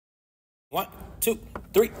1, 2,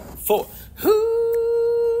 3, 4. Ooh.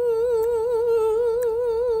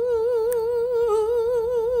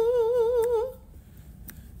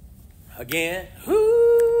 Again. Ooh.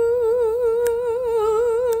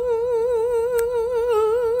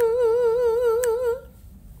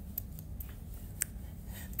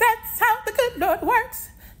 That's how the good Lord works.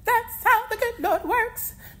 That's how the good Lord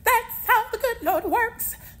works. That's how the good Lord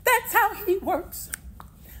works. That's how he works.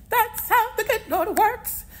 That's how the good Lord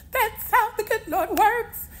works. That's how the good Lord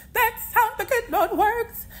works. That's how the good Lord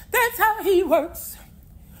works. That's how he works.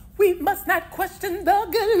 We must not question the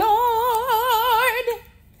good Lord.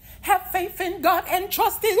 Have faith in God and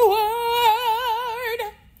trust his word.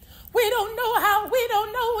 We don't know how, we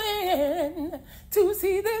don't know when to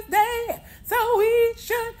see this day, so we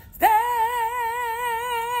should stand.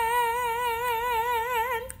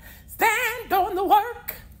 Stand on the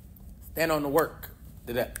work. Stand on the work.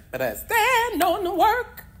 Stand on the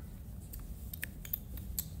work.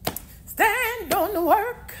 Stand on the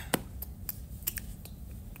work.